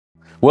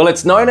Well,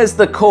 it's known as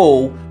the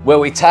call, where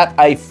we tap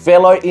a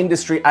fellow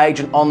industry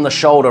agent on the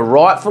shoulder,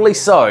 rightfully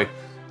so,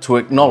 to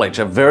acknowledge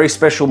a very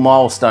special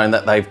milestone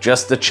that they've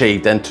just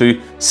achieved and to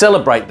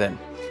celebrate them.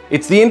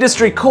 It's the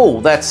industry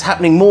call that's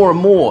happening more and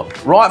more,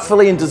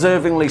 rightfully and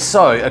deservingly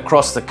so,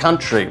 across the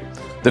country.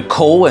 The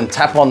call and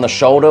tap on the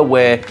shoulder,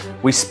 where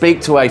we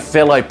speak to a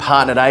fellow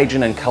partnered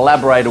agent and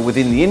collaborator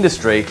within the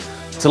industry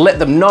to let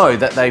them know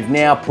that they've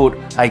now put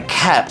a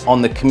cap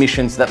on the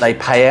commissions that they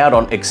pay out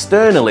on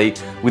externally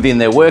within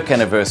their work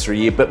anniversary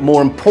year. But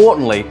more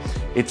importantly,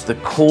 it's the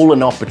call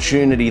and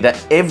opportunity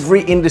that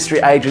every industry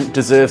agent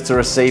deserves to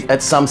receive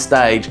at some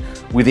stage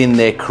within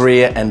their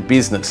career and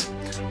business.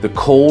 The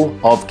call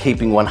of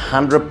keeping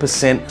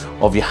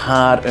 100% of your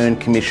hard-earned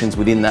commissions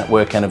within that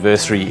work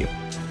anniversary year.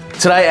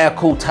 Today, our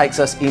call takes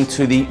us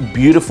into the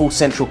beautiful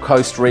Central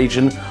Coast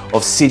region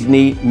of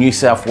Sydney, New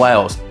South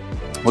Wales.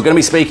 We're going to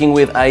be speaking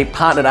with a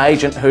partnered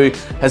agent who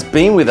has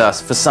been with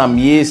us for some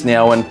years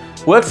now and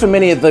worked for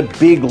many of the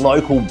big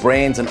local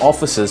brands and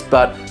offices,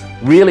 but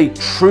really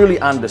truly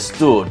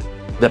understood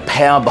the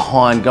power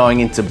behind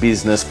going into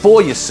business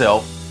for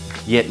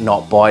yourself, yet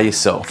not by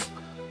yourself.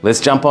 Let's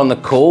jump on the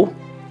call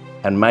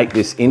and make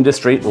this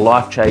industry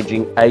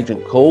life-changing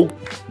agent call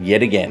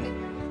yet again.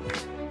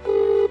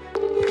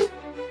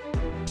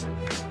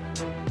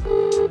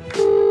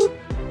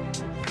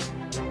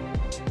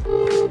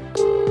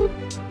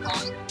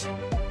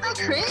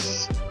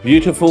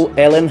 Beautiful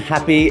Ellen,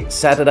 happy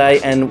Saturday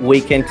and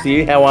weekend to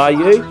you. How are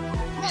you?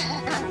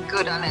 I'm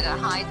good. I'm at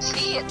a high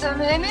tea at the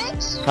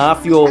moment.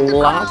 Half your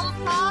luck.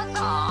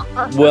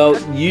 Well,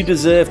 you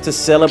deserve to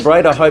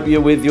celebrate. I hope you're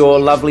with your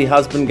lovely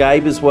husband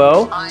Gabe as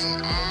well. I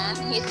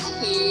am. He's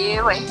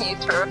here. We're here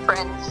for a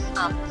friend's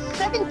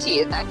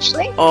 70th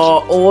actually.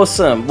 Oh,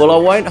 awesome. Well, I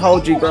won't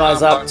hold you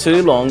guys up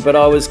too long, but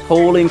I was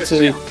calling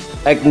to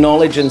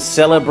acknowledge and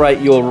celebrate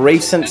your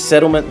recent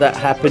settlement that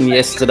happened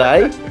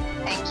yesterday.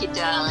 Thank you,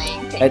 darling.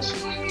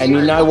 And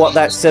you know what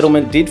that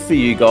settlement did for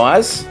you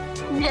guys?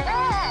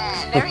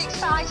 Yeah, very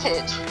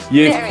excited.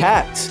 You've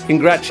capped.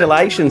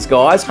 Congratulations,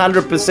 guys.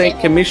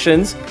 100%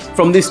 commissions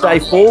from this day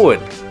forward.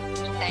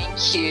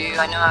 Thank you.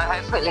 I know,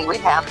 hopefully we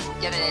have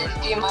get a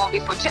few more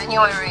before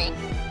January.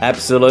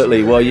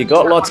 Absolutely. Well, you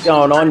got lots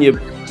going on.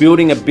 You're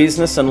building a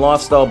business and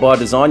lifestyle by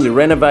design. You're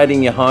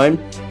renovating your home.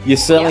 You're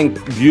selling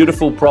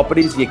beautiful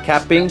properties. You're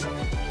capping.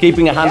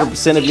 Keeping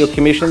 100% of your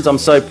commissions. I'm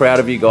so proud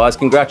of you guys.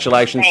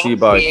 Congratulations to you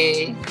both.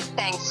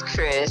 Thanks,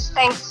 Chris.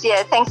 Thanks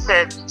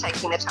for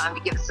taking the time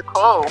to give us a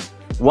call.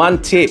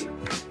 One tip.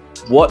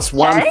 What's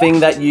one thing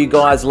that you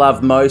guys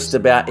love most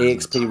about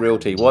eXp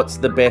Realty? What's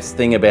the best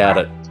thing about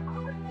it?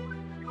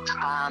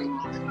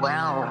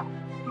 Well,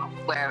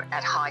 we're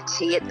at high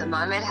tea at the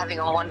moment, having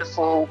a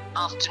wonderful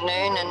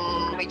afternoon,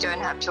 and we don't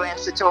have to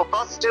answer to a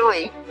boss, do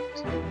we?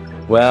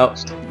 Well,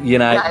 you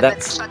know,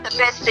 that's... But the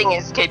best thing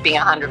is keeping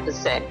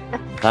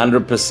 100%.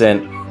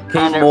 100%.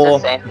 Keep more,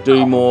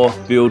 do more,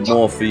 build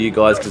more for you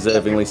guys,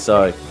 deservingly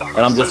so. And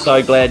I'm just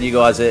so glad you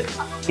guys are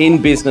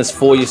in business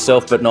for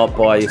yourself, but not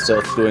by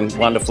yourself, doing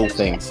wonderful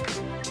things.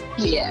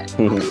 Yeah.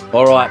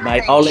 All right,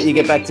 mate. I'll let you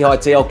get back to high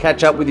tea. I'll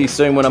catch up with you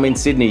soon when I'm in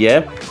Sydney,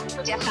 yeah?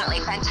 Definitely.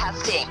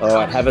 Fantastic. All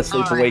right. Have a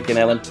super weekend,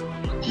 Ellen.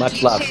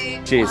 Much love.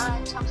 Too. Cheers.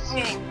 Talk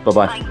soon.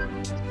 Bye-bye.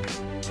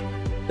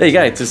 There you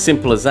go. It's as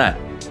simple as that.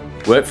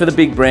 Work for the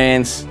big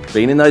brands,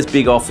 been in those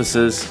big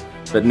offices,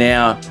 but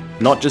now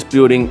not just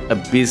building a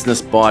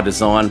business by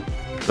design,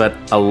 but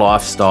a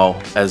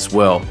lifestyle as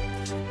well.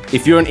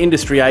 If you're an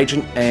industry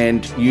agent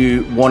and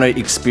you want to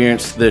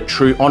experience the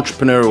true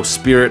entrepreneurial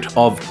spirit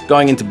of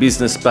going into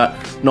business but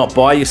not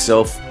by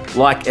yourself,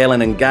 like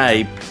Ellen and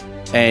Gabe,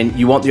 and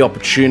you want the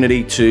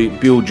opportunity to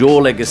build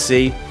your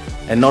legacy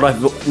and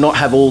not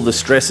have all the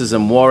stresses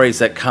and worries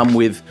that come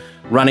with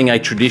running a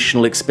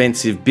traditional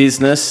expensive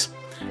business,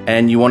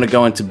 and you want to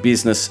go into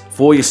business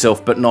for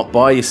yourself but not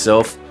by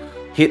yourself,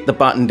 hit the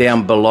button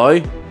down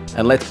below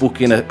and let's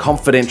book in a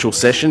confidential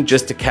session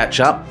just to catch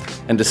up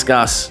and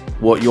discuss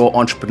what your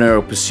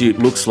entrepreneurial pursuit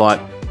looks like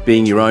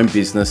being your own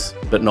business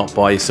but not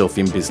by yourself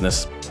in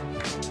business.